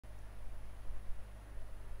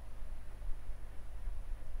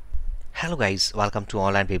Hello guys, welcome to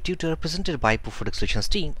Online Web Tutor presented by Profotech Solutions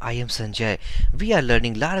team. I am Sanjay. We are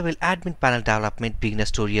learning Laravel Admin Panel Development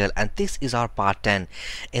Beginners tutorial and this is our part 10.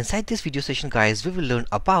 Inside this video session guys, we will learn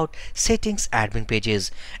about settings admin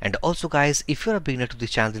pages. And also guys, if you are a beginner to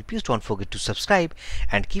this channel, please don't forget to subscribe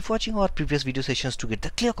and keep watching our previous video sessions to get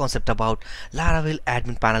the clear concept about Laravel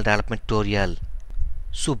Admin Panel Development tutorial.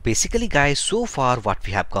 So basically guys, so far what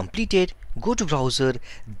we have completed, go to browser.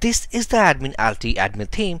 This is the admin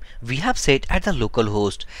theme we have set at the local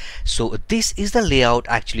host. So this is the layout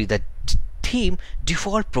actually the theme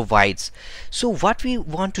default provides. So what we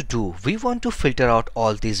want to do, we want to filter out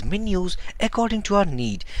all these menus according to our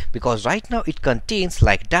need, because right now it contains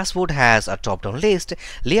like dashboard has a drop down list,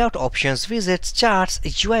 layout options, widgets, charts,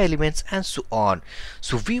 UI elements and so on.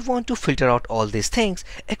 So we want to filter out all these things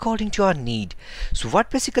according to our need. So what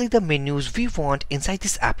basically the menus we want inside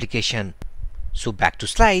this application. So back to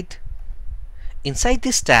slide. Inside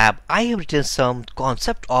this tab, I have written some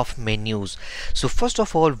concept of menus. So first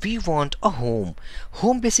of all, we want a home.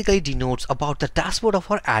 Home basically denotes about the dashboard of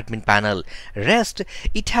our admin panel. Rest,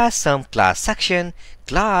 it has some class section,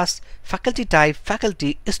 class, faculty type,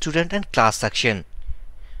 faculty, student and class section.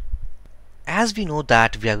 As we know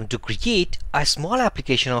that we are going to create a small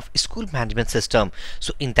application of school management system.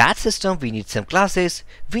 So in that system we need some classes,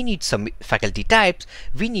 we need some faculty types,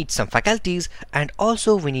 we need some faculties and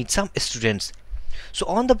also we need some students. So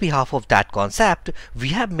on the behalf of that concept, we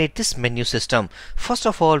have made this menu system. First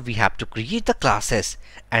of all, we have to create the classes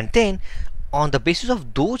and then on the basis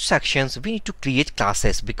of those sections we need to create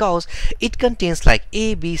classes, because it contains like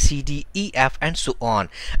A, B, C, D, E, F and so on,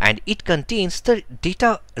 and it contains the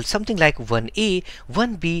data something like 1A,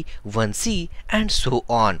 1B, 1C and so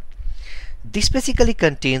on. This basically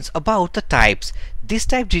contains about the types. This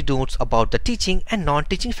type denotes about the teaching and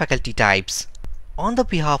non-teaching faculty types. On the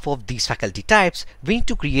behalf of these faculty types, we need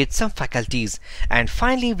to create some faculties, and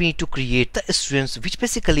finally we need to create the students, which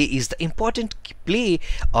basically is the important play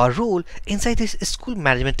or role inside this school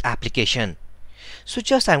management application. So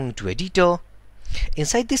just I'm going to editor.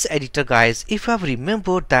 Inside this editor guys, if you have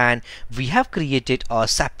remembered, then we have created a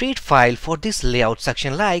separate file for this layout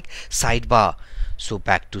section like sidebar. So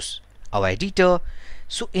back to our editor.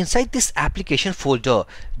 So inside this application folder,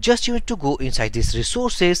 just you need to go inside this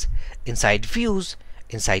resources, inside views,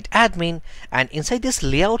 inside admin and inside this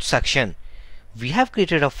layout section. We have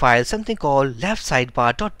created a file something called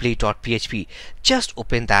leftSidebar.play.php. Just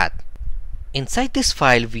open that. Inside this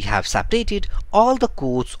file we have separated all the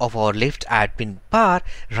codes of our left admin bar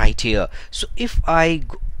right here. So if I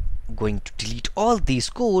going to delete all these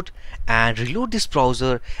code and reload this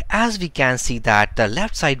browser, as we can see that the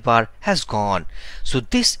left sidebar has gone. So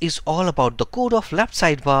this is all about the code of left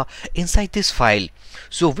sidebar inside this file.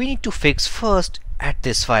 So we need to fix first at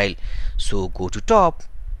this file. So go to top.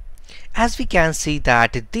 As we can see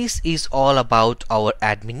that this is all about our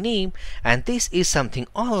admin name and this is something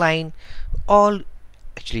online. All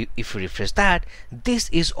actually if we refresh that, this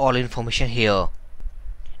is all information here.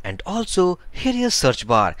 And also here is search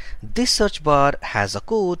bar. This search bar has a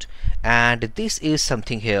code and this is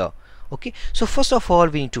something here. Okay, so first of all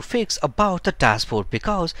we need to fix about the dashboard,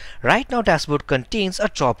 because right now dashboard contains a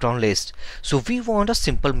drop down list. So we want a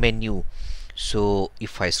simple menu. So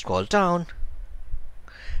if I scroll down,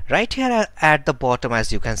 right here at the bottom,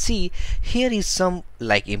 as you can see, here is some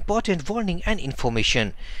like important warning and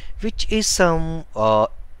information, which is some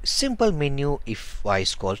simple menu. If I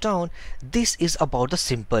scroll down, this is about the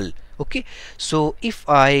simple. Okay, so if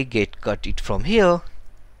I cut it from here,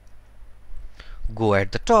 go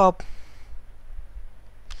at the top.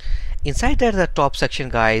 Inside the top section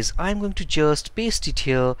guys, I'm going to just paste it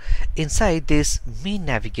here inside this main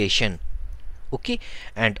navigation. Okay,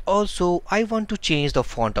 and also I want to change the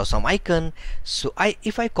font of some icon. So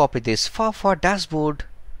if I copy this far dashboard,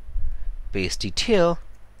 paste it here,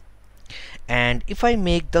 and if I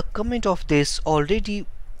make the comment of this already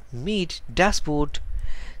made dashboard,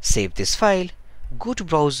 save this file, go to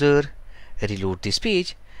browser, reload this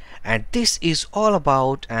page, and this is all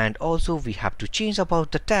about. And also we have to change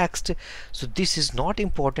about the text. So this is not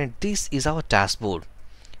important, this is our dashboard.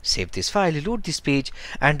 Save this file, reload this page,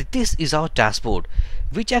 and this is our dashboard,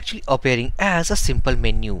 which actually appearing as a simple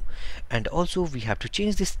menu. And also we have to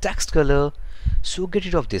change this text color. So get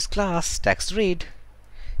rid of this class text red,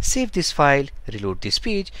 save this file, reload this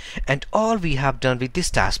page, and all we have done with this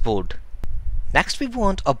dashboard. Next we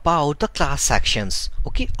want about the class sections,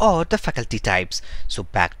 okay, or the faculty types. So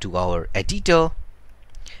back to our editor.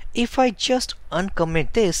 If I just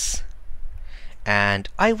uncomment this and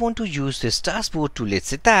I want to use this dashboard to, let's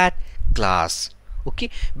say that class. Okay,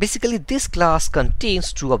 basically this class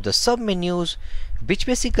contains two of the submenus which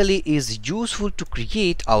basically is useful to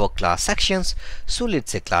create our class sections. So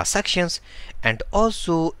let's say class sections, and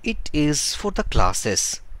also it is for the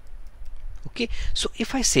classes. Okay, so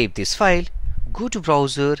if I save this file, go to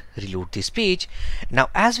browser, reload this page. Now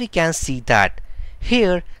as we can see that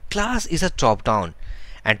here class is a drop down,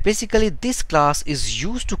 and basically this class is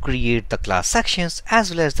used to create the class sections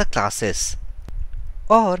as well as the classes.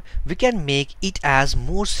 Or we can make it as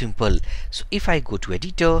more simple. So if I go to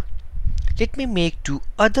editor, let me make two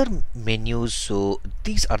other menus. So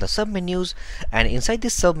these are the sub menus, and inside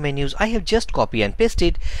these sub menus I have just copy and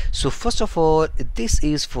pasted. So first of all, this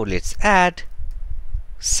is for let's add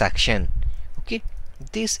section. Okay,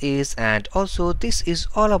 this is, and also this is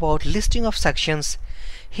all about listing of sections.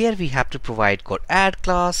 Here we have to provide called add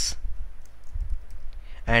class,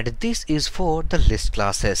 and this is for the list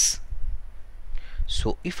classes.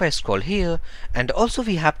 So if I scroll here, and also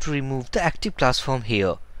we have to remove the active class from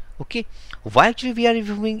here. Okay, why actually we are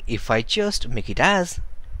removing? If I just make it as,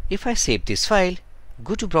 if I save this file,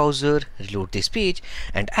 go to browser, reload this page,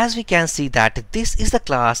 and as we can see that this is the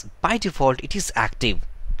class, by default it is active.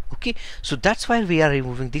 Okay, so that's why we are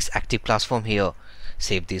removing this active class from here.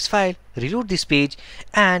 Save this file, reload this page,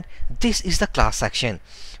 and this is the class section.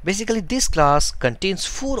 Basically this class contains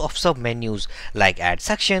 4 of sub menus like add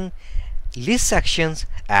section, list sections,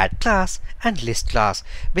 add class, and list class.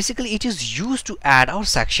 Basically it is used to add our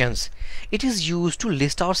sections, it is used to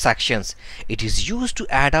list our sections, it is used to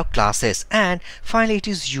add our classes, and finally it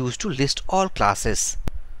is used to list all classes.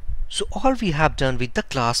 So all we have done with the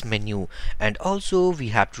class menu, and also we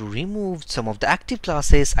have to remove some of the active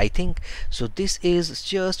classes, I think. So this is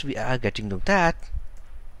just, we are getting to that,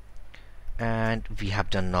 and we have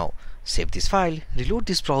done now. Save this file, reload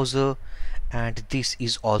this browser, and this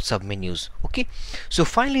is all sub menus. Okay, so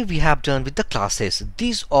finally we have done with the classes.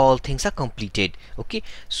 These all things are completed. Okay,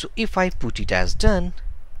 so if I put it as done,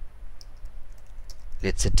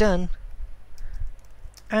 let's say done,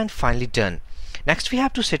 and finally done. Next we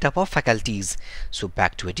have to set up our faculties. So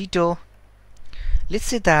back to editor, let's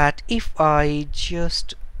say that if I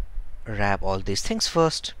just wrap all these things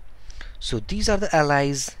first. So these are the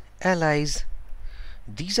allies,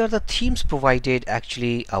 these are the themes provided,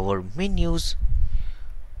 actually our menus.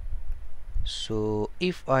 So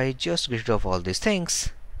if I just get rid of all these things,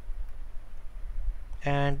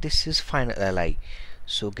 and this is final ally,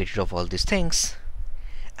 so get rid of all these things,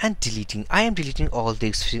 and deleting, I am deleting all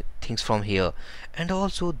these things from here, and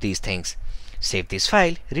also these things. Save this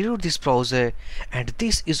file, reload this browser, and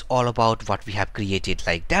this is all about what we have created,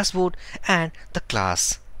 like dashboard and the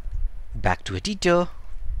class. Back to editor.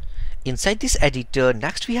 Inside this editor,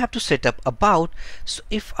 next we have to set up about. So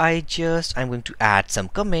if I'm going to add some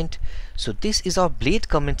comment. So this is our blade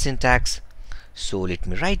comment syntax. So let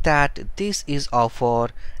me write that this is our for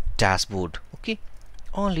dashboard. Okay,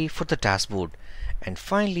 only for the dashboard. And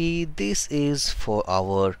finally this is for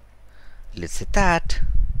our, let's say that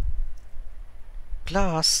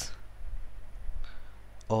class,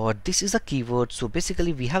 or this is a keyword. So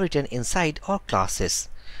basically we have written inside our classes,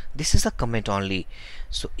 this is a comment only.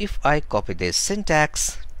 So if I copy this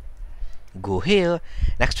syntax, go here,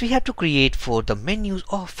 next we have to create for the menus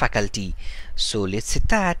of faculty. So let's say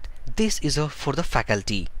that this is for the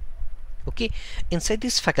faculty. Okay, inside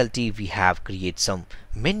this faculty we have create some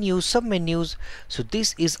menus, sub menus. So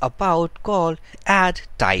this is about called add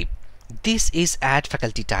type, this is add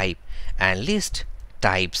faculty type, and list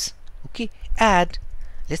types. Okay, add,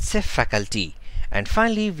 let's say faculty, and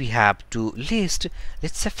finally we have to list,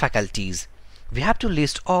 let's say faculties. We have to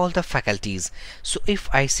list all the faculties. So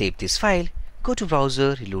if I save this file, go to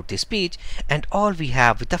browser, reload this page, and all we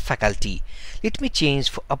have with the faculty. Let me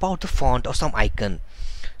change about the font or some icon.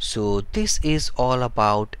 So this is all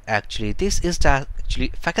about, actually this is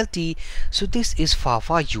actually faculty. So this is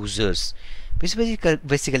for users, which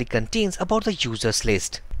basically contains about the users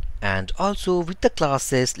list. And also with the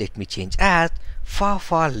classes, let me change as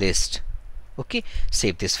far list. Okay,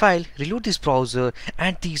 save this file, reload this browser,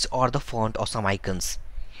 and these are the font or some icons.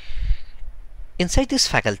 Inside this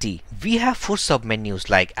faculty we have 4 submenus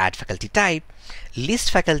like add faculty type, list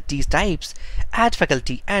faculties types, add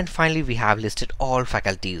faculty, and finally we have listed all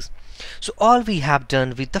faculties. So all we have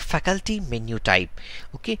done with the faculty menu type.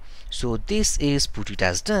 Okay, so this is put it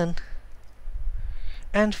as done,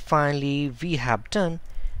 and finally we have done.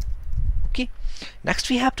 Okay, next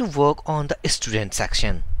we have to work on the student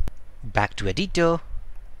section. Back to editor.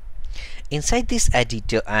 Inside this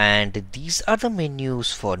editor, and these are the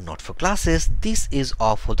menus for not for classes, this is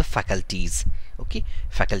all for the faculties. Okay,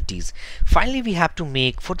 faculties. Finally we have to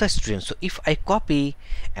make for the students. So if I copy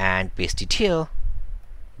and paste it here,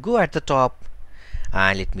 go at the top,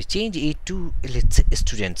 and let me change it to, let's say,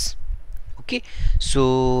 students. Okay,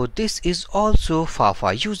 so this is also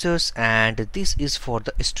for users, and this is for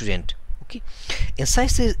the student. Okay, inside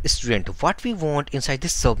the student, what we want inside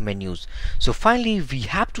this sub menus, so finally we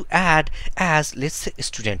have to add as, let's say,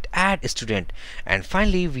 student, add student, and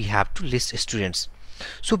finally we have to list students.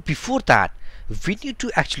 So before that, we need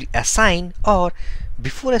to actually assign, or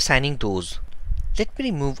before assigning those, let me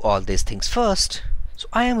remove all these things first. So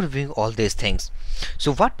I am removing all these things.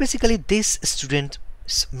 So what basically this student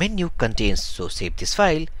menu contains, so save this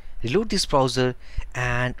file, reload this browser,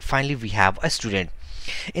 and finally we have a student.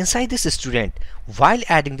 Inside this student, while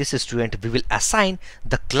adding this student, we will assign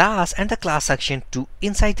the class and the class section to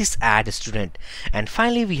inside this add student, and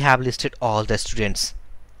finally we have listed all the students.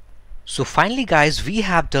 So finally guys, we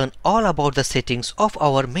have done all about the settings of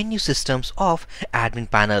our menu systems of admin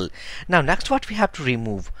panel. Now next, what we have to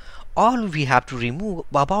remove, all we have to remove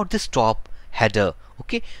about this top header.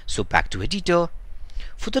 Okay, so back to editor.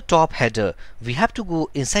 For the top header, we have to go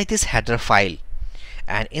inside this header file,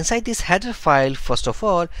 and inside this header file, first of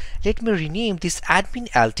all, let me rename this admin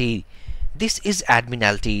lt. This is admin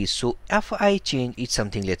lt, so if I change it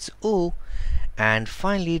something, let's O, and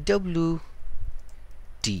finally WT,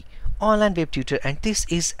 online web tutor, and this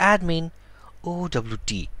is admin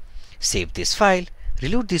OWT. Save this file,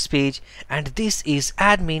 reload this page, and this is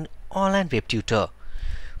admin online web tutor.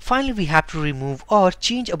 Finally we have to remove or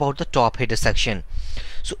change about the top header section.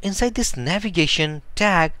 So inside this navigation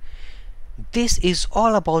tag, this is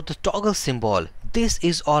all about the toggle symbol. This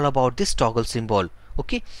is all about this toggle symbol.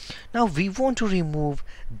 Okay, now we want to remove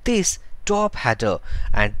this top header,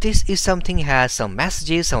 and this is something has some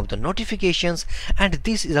messages, some of the notifications, and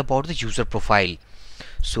this is about the user profile.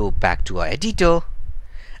 So back to our editor,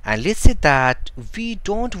 and let's say that we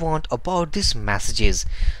don't want about this messages.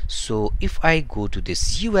 So if I go to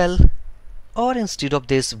this UL, or instead of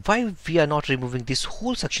this, why we are not removing this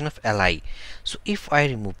whole section of li. So if I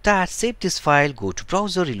remove that, save this file, go to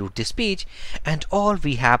browser, reload this page, and all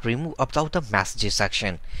we have removed about the messages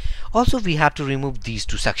section. Also we have to remove these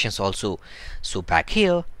two sections also. So back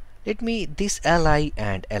here, let me this li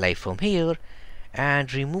and li from here,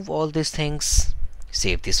 and remove all these things,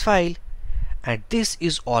 save this file, and this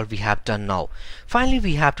is all we have done now. Finally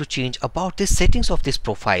we have to change about the settings of this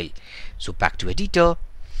profile. So back to editor.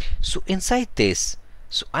 So inside this,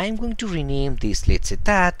 so I am going to rename this, let's say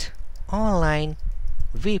that online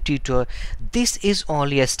web tutor. This is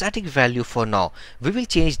only a static value for now. We will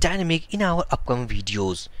change dynamic in our upcoming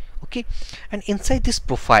videos. Okay, and inside this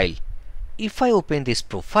profile, if I open this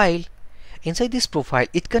profile, inside this profile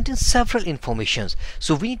it contains several informations,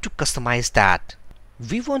 so we need to customize that.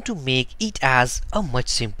 We want to make it as a much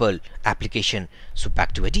simple application. So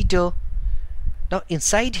back to editor. Now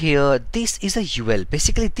inside here, this is a UL.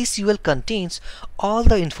 Basically this UL contains all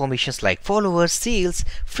the informations like followers, sales,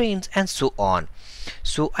 friends, and so on.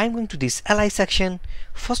 So I'm going to this li section.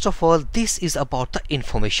 First of all, this is about the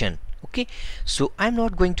information. Okay, so I'm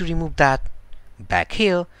not going to remove that. Back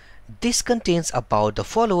here, this contains about the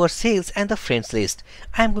followers, sales, and the friends list.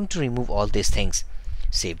 I'm going to remove all these things.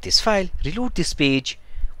 Save this file, reload this page,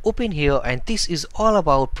 open here, and this is all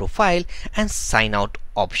about profile and sign out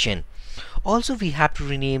option. Also we have to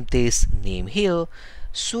rename this name here.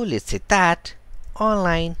 So let's say that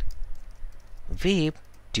online web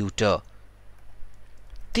tutor.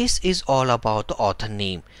 This is all about the author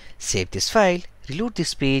name. Save this file, reload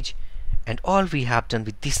this page, and all we have done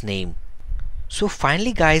with this name. So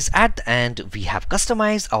finally guys, at the end we have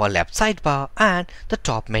customized our left sidebar and the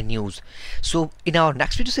top menus. So in our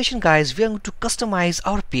next video session guys, we are going to customize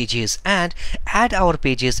our pages and add our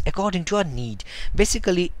pages according to our need.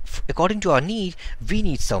 Basically according to our need, we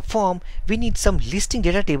need some form, we need some listing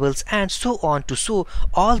data tables, and so on to show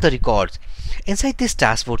all the records. Inside this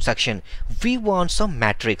dashboard section, we want some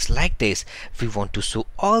metrics like this. We want to show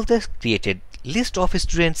all the created list of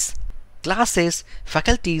students, classes,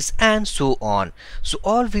 faculties, and so on. So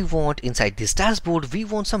all we want inside this dashboard, we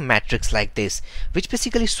want some metrics like this, which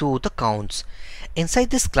basically show the counts.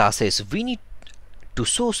 Inside this classes, we need to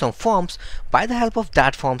show some forms. By the help of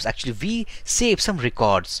that forms, actually we save some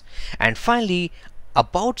records. And finally,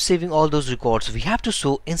 about saving all those records, we have to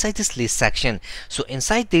show inside this list section. So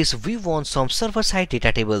inside this, we want some server-side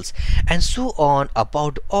data tables, and so on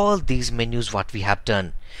about all these menus what we have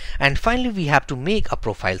done. And finally we have to make a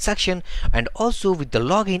profile section, and also with the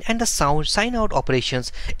login and the sign out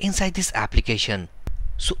operations inside this application.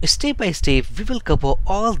 So step by step we will cover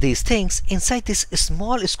all these things inside this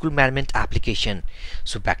small school management application.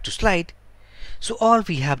 So back to slide. So all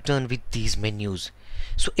we have done with these menus.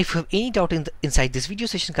 So if you have any doubt inside this video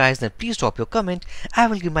session guys, then please drop your comment. I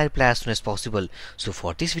will give my reply as soon as possible. So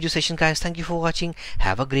for this video session guys, thank you for watching.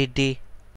 Have a great day.